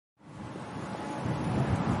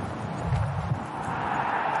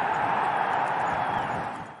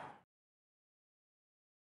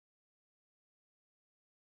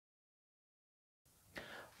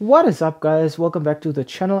What is up, guys? Welcome back to the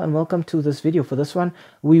channel and welcome to this video. For this one,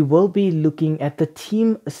 we will be looking at the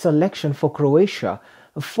team selection for Croatia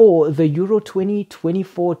for the Euro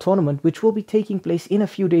 2024 tournament, which will be taking place in a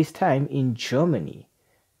few days' time in Germany.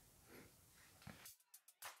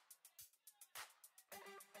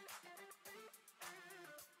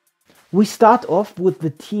 We start off with the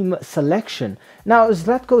team selection. Now,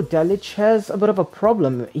 Zlatko Dalic has a bit of a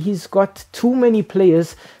problem. He's got too many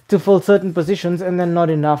players to fill certain positions and then not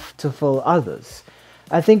enough to fill others.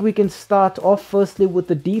 I think we can start off firstly with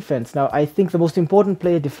the defense. Now, I think the most important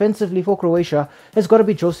player defensively for Croatia has got to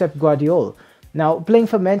be Josep Guardiola. Now, playing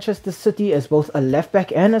for Manchester City as both a left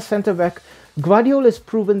back and a centre back, Guardiola has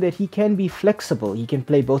proven that he can be flexible. He can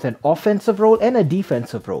play both an offensive role and a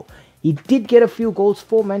defensive role. He did get a few goals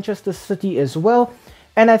for Manchester City as well,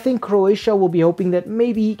 and I think Croatia will be hoping that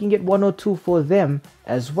maybe he can get one or two for them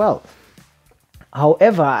as well.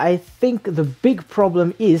 However, I think the big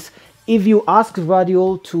problem is if you ask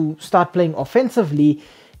Guardiola to start playing offensively,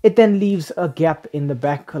 it then leaves a gap in the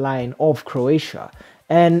back line of Croatia,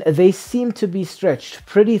 and they seem to be stretched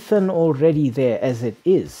pretty thin already there as it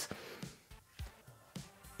is.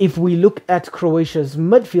 If we look at Croatia's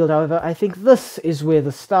midfield, however, I think this is where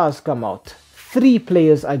the stars come out. Three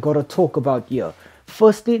players I gotta talk about here.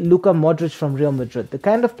 Firstly, Luka Modric from Real Madrid, the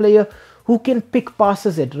kind of player who can pick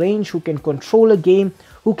passes at range, who can control a game,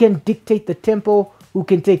 who can dictate the tempo, who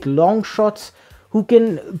can take long shots, who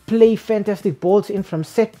can play fantastic balls in from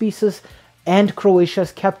set pieces, and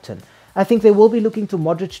Croatia's captain. I think they will be looking to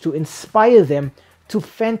Modric to inspire them to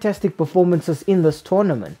fantastic performances in this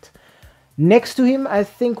tournament. Next to him, I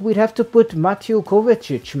think we'd have to put Mateo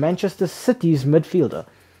Kovacic, Manchester City's midfielder.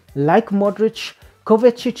 Like Modric,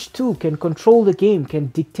 Kovacic too can control the game, can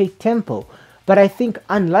dictate tempo. But I think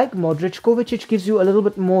unlike Modric, Kovacic gives you a little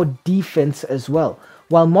bit more defense as well.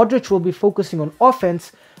 While Modric will be focusing on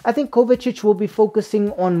offense, I think Kovacic will be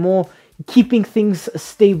focusing on more keeping things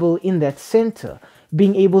stable in that center,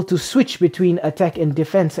 being able to switch between attack and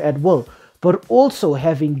defense at will, but also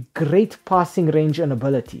having great passing range and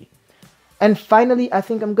ability. And finally, I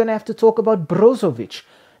think I'm going to have to talk about Brozovic.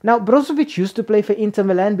 Now, Brozovic used to play for Inter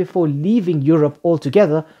Milan before leaving Europe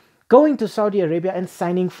altogether, going to Saudi Arabia and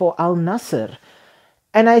signing for Al Nassr.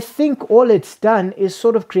 And I think all it's done is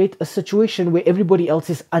sort of create a situation where everybody else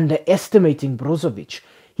is underestimating Brozovic.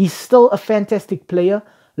 He's still a fantastic player,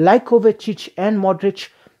 like Kovacic and Modric,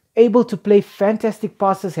 able to play fantastic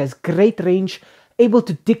passes, has great range, able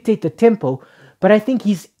to dictate the tempo, but I think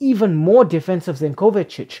he's even more defensive than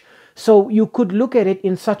Kovacic. So you could look at it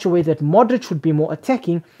in such a way that Modric would be more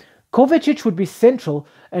attacking, Kovacic would be central,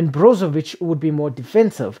 and Brozovic would be more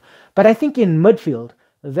defensive. But I think in midfield,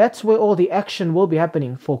 that's where all the action will be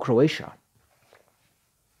happening for Croatia.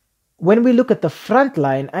 When we look at the front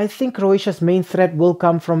line, I think Croatia's main threat will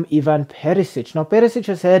come from Ivan Perisic. Now, Perisic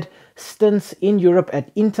has had stints in Europe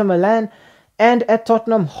at Inter Milan and at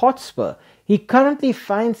Tottenham Hotspur. He currently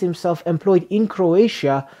finds himself employed in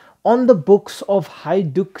Croatia on the books of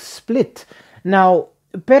Hajduk Split. Now,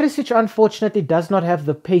 Perisic unfortunately does not have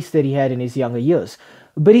the pace that he had in his younger years,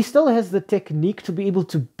 but he still has the technique to be able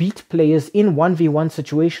to beat players in 1v1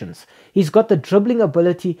 situations. He's got the dribbling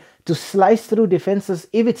ability to slice through defenses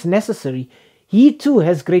if it's necessary. He too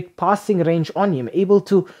has great passing range on him, able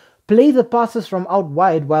to play the passes from out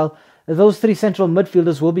wide while those three central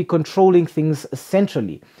midfielders will be controlling things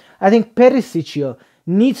centrally. I think Perisic here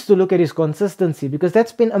needs to look at his consistency because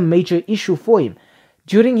that's been a major issue for him.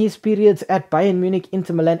 During his periods at Bayern Munich,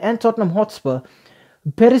 Inter Milan and Tottenham Hotspur,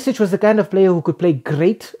 Perisic was the kind of player who could play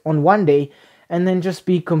great on one day and then just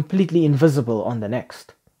be completely invisible on the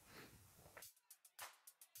next.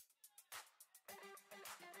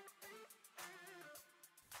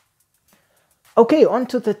 Okay, on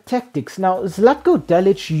to the tactics. Now, Zlatko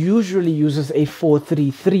Dalic usually uses a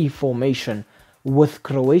 4-3-3 formation with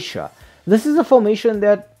Croatia. This is a formation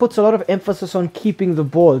that puts a lot of emphasis on keeping the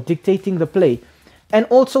ball, dictating the play, and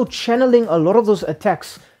also channeling a lot of those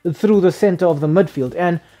attacks through the center of the midfield.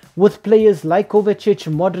 And with players like Kovacic,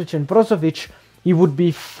 Modric and Brozovic, he would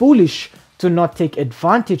be foolish to not take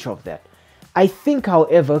advantage of that. I think,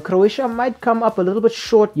 however, Croatia might come up a little bit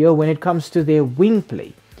short here when it comes to their wing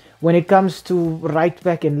play. When it comes to right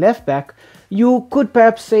back and left back, you could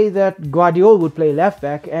perhaps say that Guardiola would play left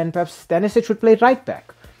back and perhaps Stanisic would play right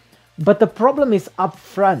back. But the problem is up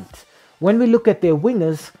front. When we look at their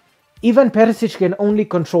wingers, Ivan Perisic can only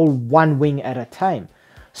control one wing at a time.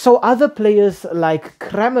 So other players like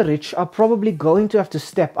Kramaric are probably going to have to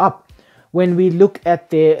step up. When we look at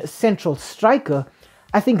their central striker,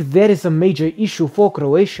 I think there is a major issue for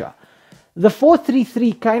Croatia. The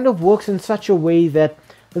 4-3-3 kind of works in such a way that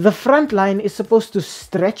The front line is supposed to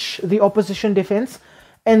stretch the opposition defense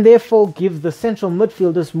and therefore give the central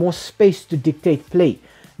midfielders more space to dictate play,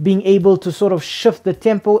 being able to sort of shift the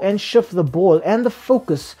tempo and shift the ball and the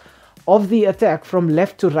focus of the attack from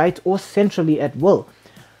left to right or centrally at will.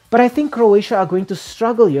 But I think Croatia are going to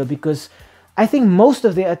struggle here because I think most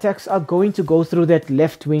of their attacks are going to go through that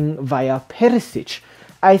left wing via Perisic.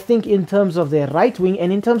 I think in terms of their right wing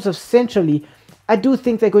and in terms of centrally, I do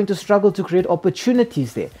think they're going to struggle to create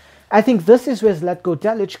opportunities there. I think this is where Zlatko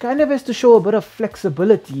Dalic kind of has to show a bit of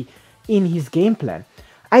flexibility in his game plan.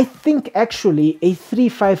 I think actually a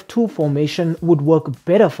 3-5-2 formation would work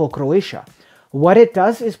better for Croatia. What it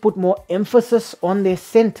does is put more emphasis on their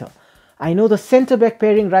center. I know the center-back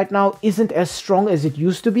pairing right now isn't as strong as it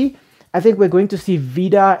used to be. I think we're going to see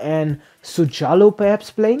Vida and Sujalo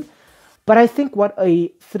perhaps playing. But I think what a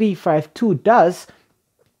 3-5-2 does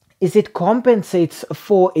is it compensates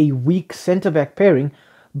for a weak center-back pairing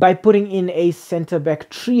by putting in a center-back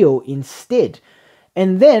trio instead.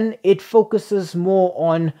 And then it focuses more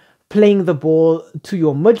on playing the ball to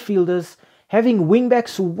your midfielders, having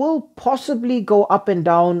wingbacks who will possibly go up and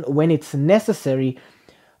down when it's necessary,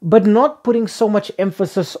 but not putting so much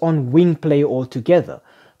emphasis on wing play altogether.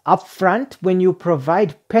 Up front, when you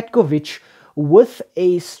provide Petkovic with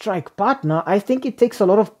a strike partner, I think it takes a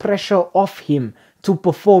lot of pressure off him to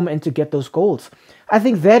perform and to get those goals. I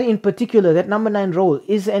think that in particular, that number 9 role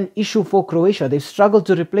is an issue for Croatia. They've struggled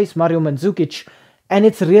to replace Mario Mandzukic, and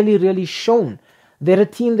it's really shown. They're a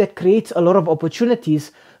team that creates a lot of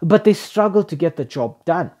opportunities, but they struggle to get the job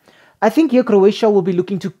done. I think here Croatia will be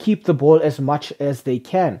looking to keep the ball as much as they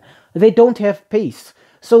can. They don't have pace,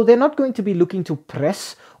 so they're not going to be looking to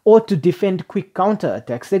press or to defend quick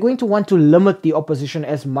counter-attacks. They're going to want to limit the opposition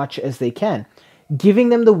as much as they can, giving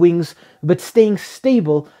them the wings, but staying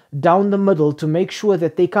stable down the middle to make sure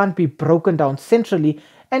that they can't be broken down centrally,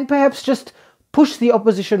 and perhaps just push the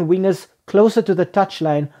opposition wingers closer to the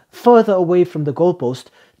touchline, further away from the goalpost,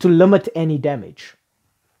 to limit any damage.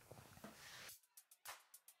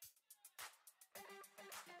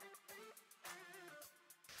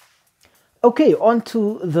 Okay, on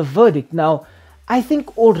to the verdict. Now, I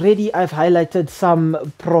think already I've highlighted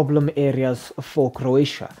some problem areas for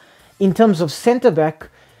Croatia. In terms of centre-back,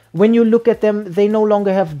 when you look at them, they no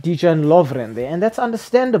longer have Dejan Lovren there, and that's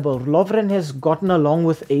understandable. Lovren has gotten along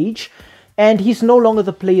with age, and he's no longer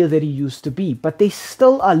the player that he used to be, but they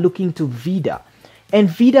still are looking to Vida. And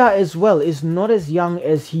Vida as well is not as young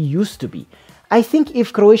as he used to be. I think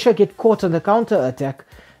if Croatia get caught on the counter-attack,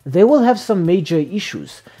 they will have some major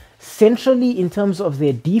issues. Centrally, in terms of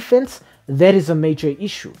their defense, that is a major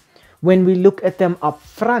issue. When we look at them up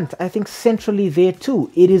front, I think centrally there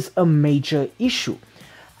too, it is a major issue.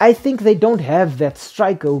 I think they don't have that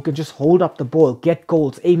striker who can just hold up the ball, get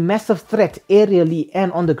goals, a massive threat aerially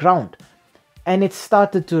and on the ground. And it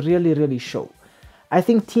started to really show. I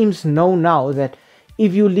think teams know now that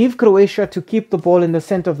if you leave Croatia to keep the ball in the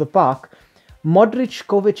center of the park, Modric,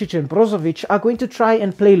 Kovacic and Brozovic are going to try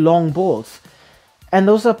and play long balls. And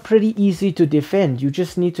those are pretty easy to defend. You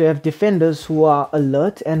just need to have defenders who are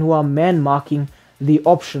alert and who are man-marking the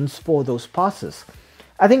options for those passes.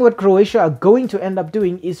 I think what Croatia are going to end up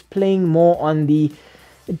doing is playing more on the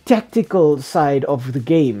tactical side of the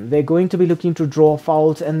game. They're going to be looking to draw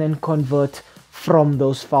fouls and then convert from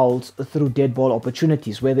those fouls through dead ball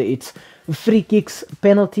opportunities, whether it's free kicks,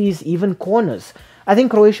 penalties, even corners. I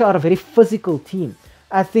think Croatia are a very physical team.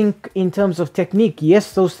 I think in terms of technique,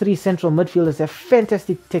 yes, those three central midfielders have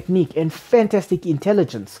fantastic technique and fantastic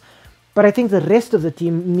intelligence. But I think the rest of the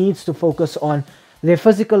team needs to focus on their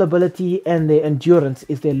physical ability and their endurance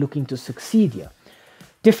if they're looking to succeed here.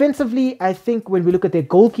 Defensively, I think when we look at their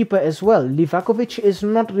goalkeeper as well, Livakovic is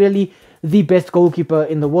not really the best goalkeeper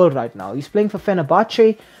in the world right now. He's playing for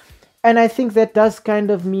Fenerbahce, and I think that does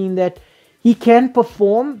kind of mean that he can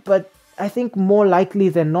perform, but I think more likely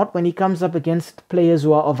than not, when he comes up against players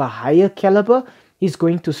who are of a higher caliber, he's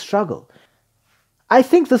going to struggle. I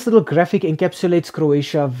think this little graphic encapsulates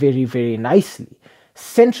Croatia very nicely.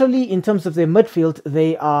 Centrally, in terms of their midfield,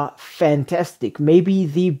 they are fantastic. Maybe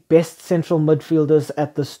the best central midfielders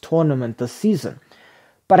at this tournament this season.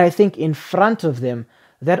 But I think in front of them,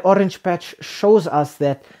 that orange patch shows us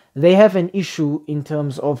that they have an issue in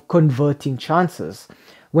terms of converting chances.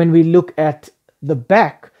 When we look at the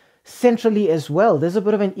back, centrally as well, there's a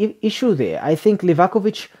bit of an issue there. I think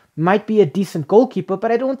Livakovic might be a decent goalkeeper,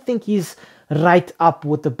 but I don't think he's right up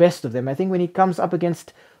with the best of them. I think when he comes up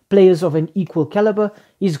against players of an equal caliber,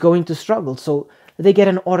 he's going to struggle. So they get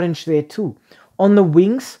an orange there too. On the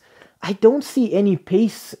wings, I don't see any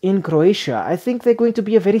pace in Croatia. I think they're going to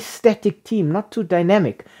be a very static team, not too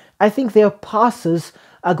dynamic. I think their passes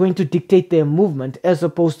are going to dictate their movement as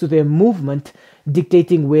opposed to their movement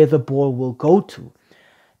dictating where the ball will go to.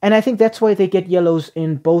 And I think that's why they get yellows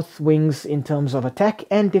in both wings in terms of attack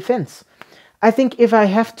and defense. I think if I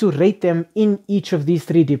have to rate them in each of these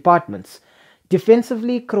three departments,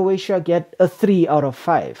 defensively, Croatia get a 3 out of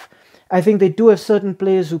 5. I think they do have certain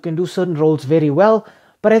players who can do certain roles very well,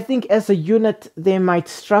 but I think as a unit, they might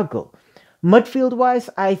struggle. Midfield-wise,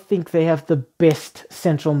 I think they have the best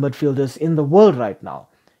central midfielders in the world right now.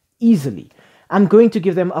 Easily. I'm going to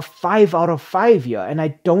give them a 5 out of 5 here, and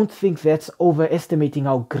I don't think that's overestimating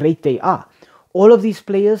how great they are. All of these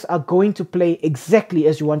players are going to play exactly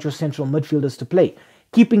as you want your central midfielders to play.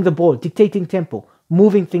 Keeping the ball, dictating tempo,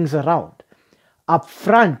 moving things around. Up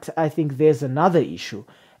front, I think there's another issue,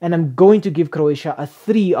 and I'm going to give Croatia a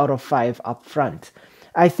 3 out of 5 up front.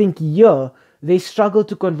 I think here, they struggle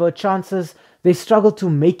to convert chances, they struggle to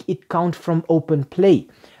make it count from open play.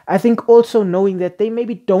 I think also knowing that they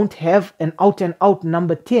maybe don't have an out-and-out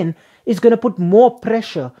number 10 is going to put more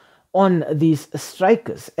pressure on these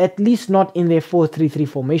strikers, at least not in their 4-3-3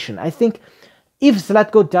 formation. I think if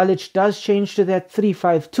Zlatko Dalic does change to that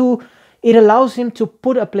 3-5-2, it allows him to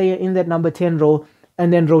put a player in that number 10 role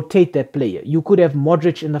and then rotate that player. You could have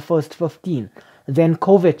Modric in the first 15, then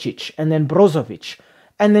Kovacic, and then Brozovic,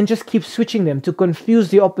 and then just keep switching them to confuse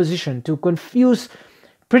the opposition, to confuse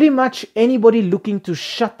pretty much anybody looking to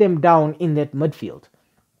shut them down in that midfield.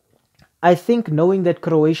 I think knowing that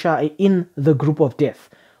Croatia are in the group of death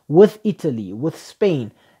with Italy, with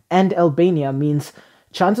Spain, and Albania means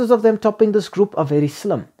chances of them topping this group are very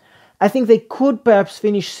slim. I think they could perhaps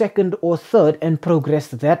finish second or third and progress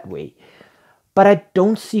that way. But I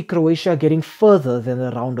don't see Croatia getting further than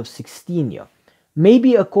the round of 16 here.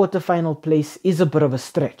 Maybe a quarter-final place is a bit of a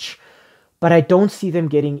stretch, but I don't see them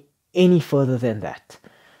getting any further than that.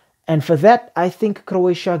 And for that, I think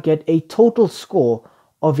Croatia get a total score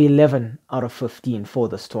of 11 out of 15 for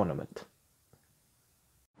this tournament.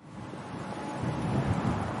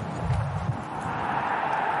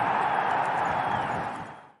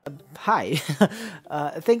 Hi,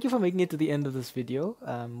 thank you for making it to the end of this video.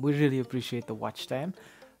 We really appreciate the watch time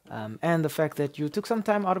and the fact that you took some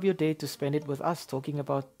time out of your day to spend it with us talking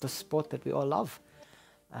about the sport that we all love.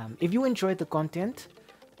 If you enjoyed the content,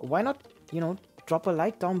 why not, drop a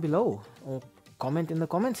like down below or comment in the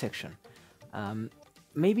comment section.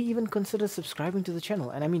 Maybe even consider subscribing to the channel.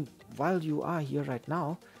 And I mean, while you are here right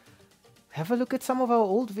now, have a look at some of our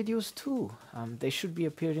old videos too. They should be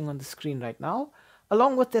appearing on the screen right now,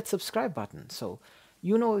 along with that subscribe button. So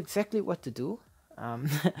you know exactly what to do.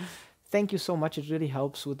 Thank you so much. It really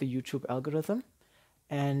helps with the YouTube algorithm.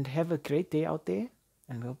 And have a great day out there.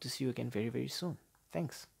 And we hope to see you again very, very soon.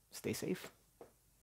 Thanks. Stay safe.